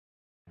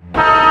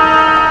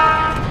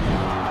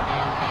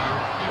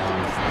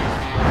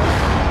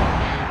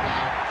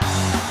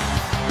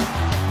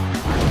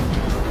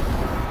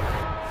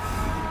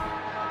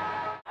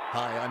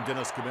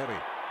Guinness Committee.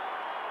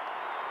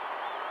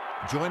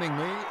 Joining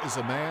me is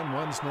a man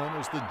once known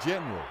as the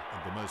general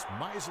of the most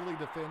miserly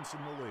defence in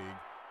the league,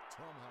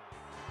 Tom Hart.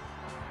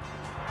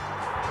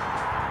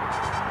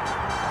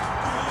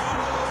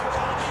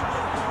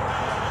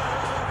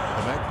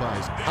 The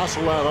Magpies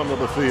hustle out onto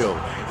the field,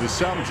 with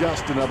some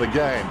just another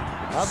game,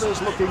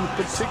 others looking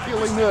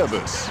particularly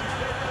nervous.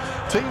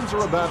 Teams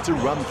are about to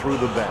run through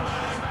the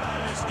banner.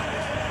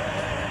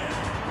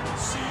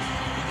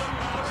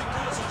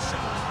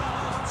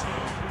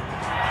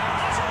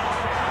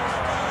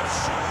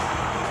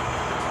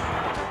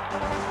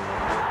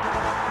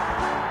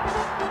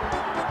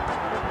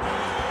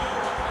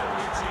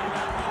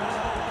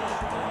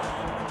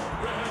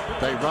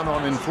 They run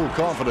on in full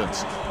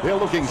confidence. They're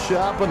looking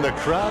sharp and the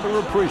crowd are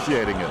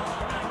appreciating it.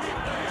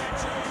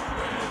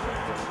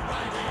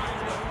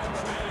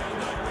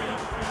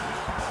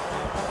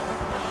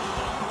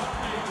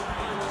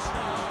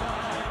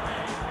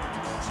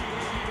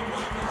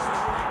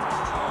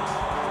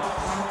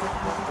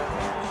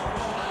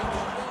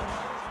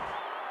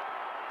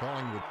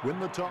 Collingwood win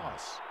the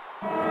toss.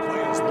 The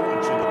players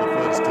launch into the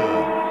first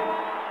turn.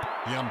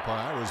 The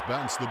umpire has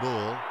bounced the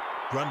ball.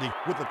 Grundy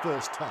with the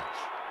first touch.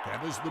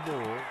 Gathers the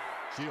ball.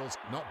 Shields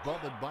not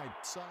bothered by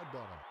side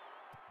bottom.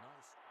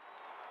 Nice.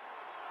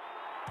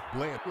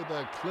 Blair with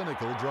a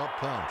clinical drop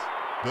punt.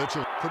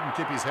 Birchall couldn't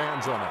keep his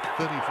hands on it.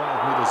 35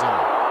 metres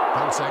on.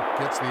 Balzac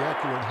gets the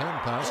accurate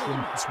hand pass from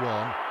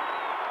Swan.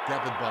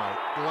 Gathered by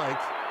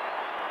Blake.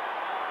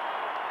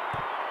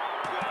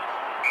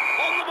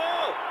 On the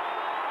ball!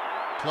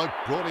 Cloak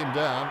brought him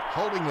down,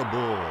 holding the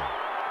ball.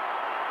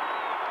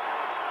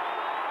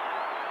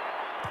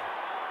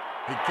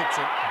 He kicks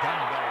it gun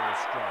barrel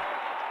straight.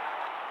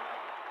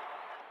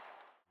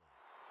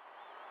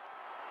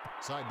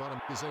 Side bottom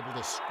is able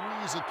to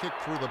squeeze a kick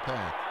through the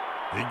pack.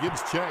 He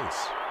gives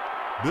chase.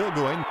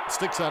 Burgoyne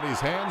sticks out his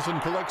hands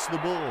and collects the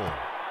ball.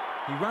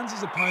 He runs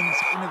his opponents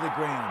into the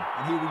ground,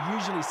 and he will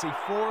usually see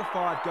 4 or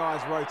 5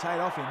 guys rotate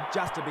off him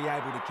just to be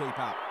able to keep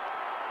up.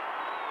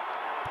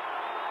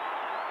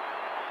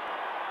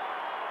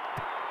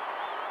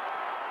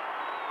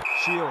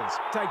 Shields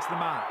takes the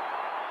mark.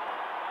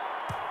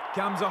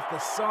 Comes off the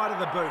side of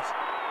the boot.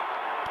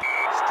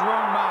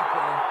 Strong mark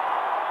there.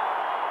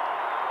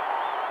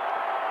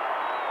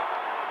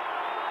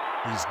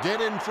 He's dead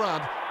in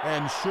front,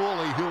 and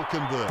surely he'll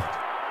convert.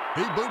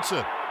 He boots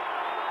it.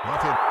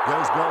 Rocket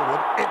goes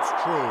goalward. It's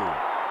true.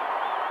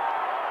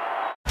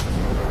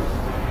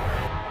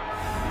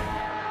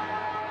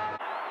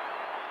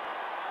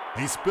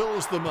 He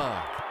spills the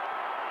mark.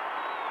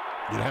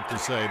 You'd have to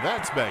say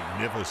that's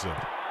magnificent.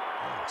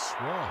 Oh,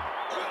 Swan.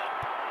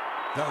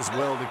 Does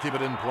well to keep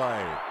it in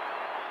play.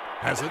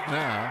 Has it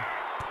now.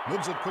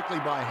 Moves it quickly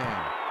by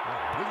hand.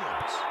 Oh,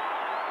 Williams.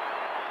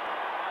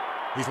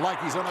 He's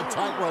like he's on a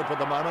tightrope at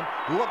the moment.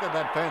 Look at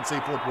that fancy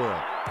footwork.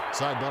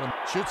 Side bottom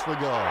shoots for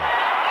goal.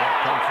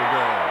 That pump for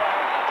goal.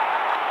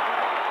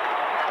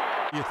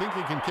 You think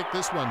he can kick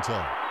this one,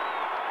 Tom?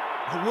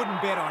 I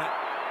wouldn't bet on it.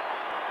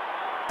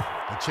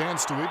 A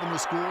chance to even the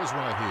scores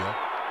right here.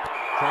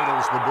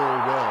 Cradles the ball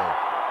well.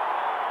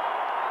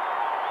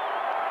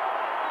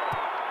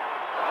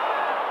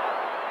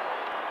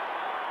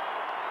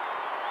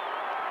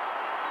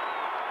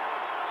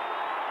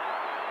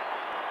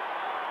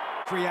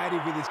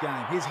 Creative with his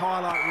game. His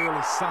highlight reel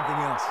is something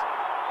else.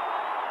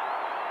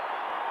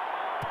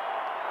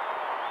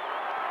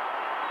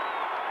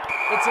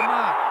 It's a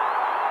mark.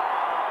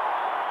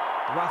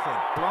 Roughhead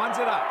lines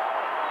it up.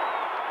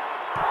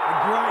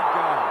 A great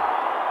goal.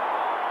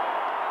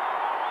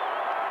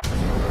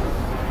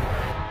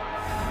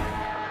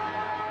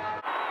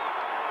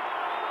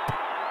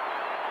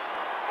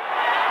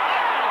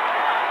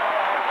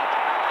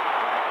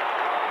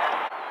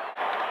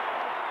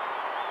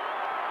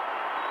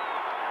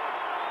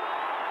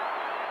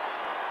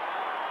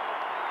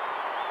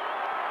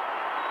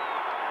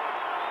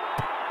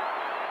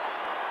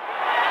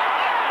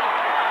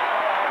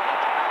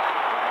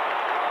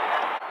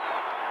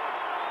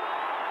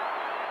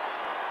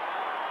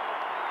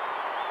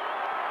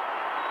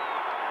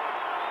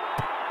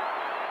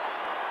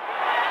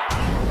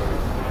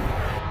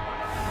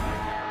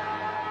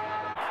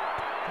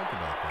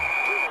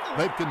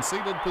 They've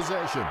conceded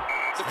possession.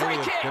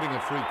 Elliott getting a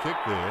free kick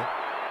there.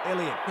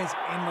 Elliott has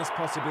endless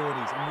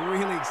possibilities. I'm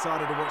really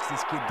excited to watch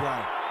this kid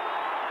play.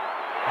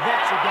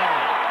 That's a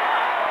goal.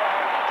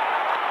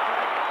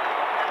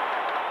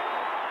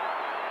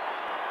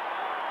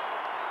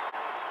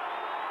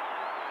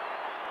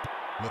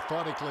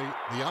 Methodically,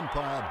 the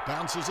umpire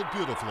bounces it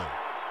beautifully.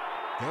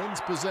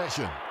 Gains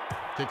possession.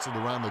 Kicks it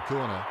around the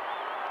corner.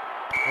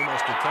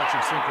 Almost a touch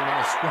of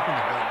synchronized swimming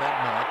about that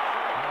mark.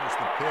 There's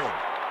the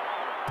peg.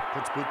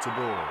 Puts boot to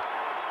ball.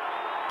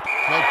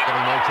 Cloak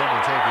having no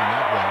trouble taking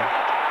that one.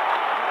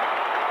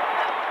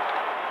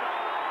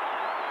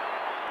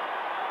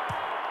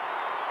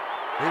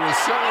 He was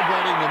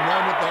celebrating the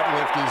moment that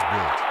left his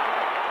boot.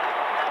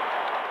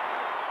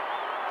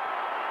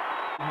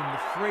 And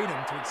the freedom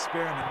to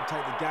experiment and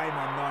take the game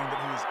on knowing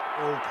that he is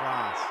all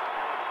class.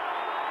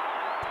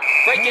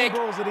 Free kick.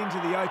 Balls it into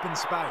the open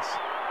space.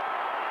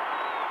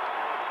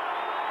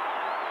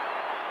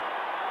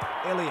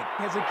 Elliott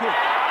has a kick.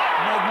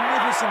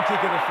 Magnificent kick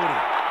of the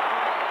footy.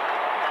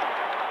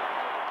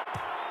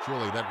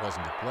 Surely that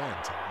wasn't a plan,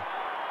 Tom.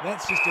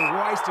 That's just a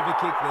waste of a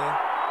kick there.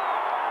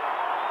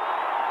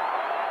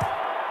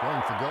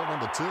 Going for goal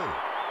number 2.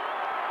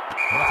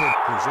 Hawthorn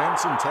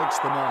presents and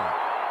takes the mark.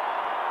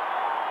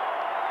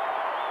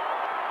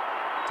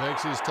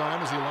 Takes his time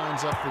as he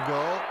lines up for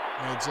goal.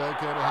 It's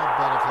okay to have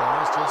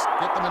butterflies, just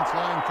get them in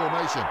flying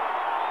formation.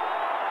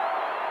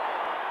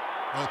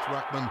 Both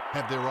ruckmen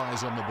have their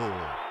eyes on the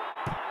ball.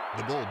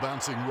 The ball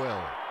bouncing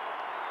well.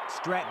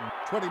 Stratton.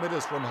 20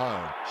 metres from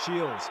home.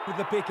 Shields with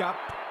the pickup.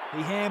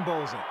 He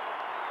handballs it.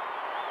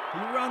 He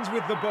runs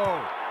with the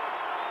ball.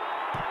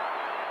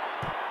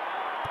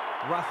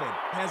 Rufford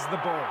has the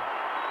ball.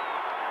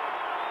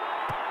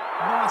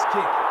 Nice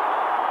kick.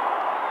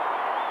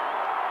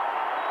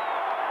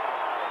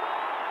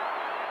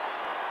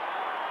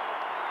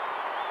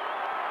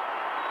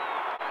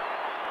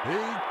 He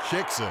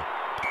kicks it.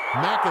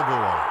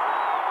 McAvoy.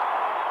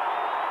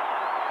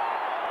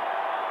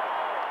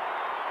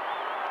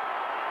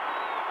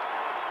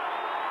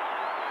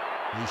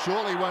 He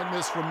surely won't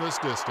miss from this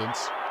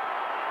distance.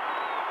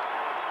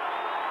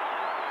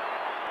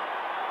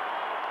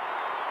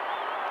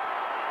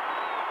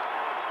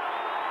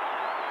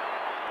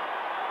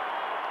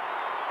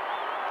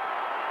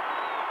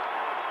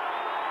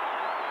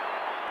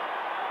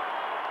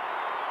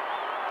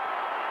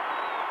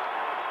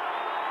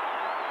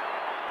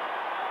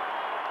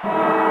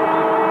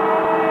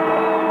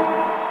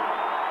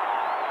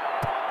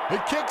 He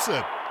kicks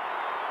it.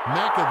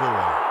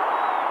 McAvoy.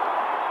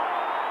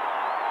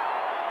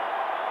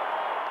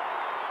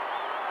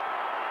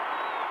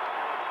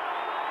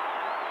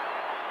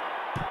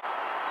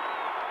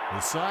 The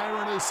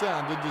siren has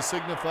sounded to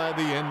signify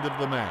the end of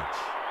the match.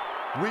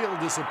 Real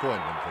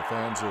disappointment for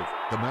fans of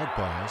the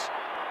Magpies.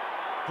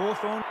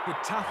 Hawthorn were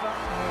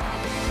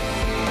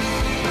tougher.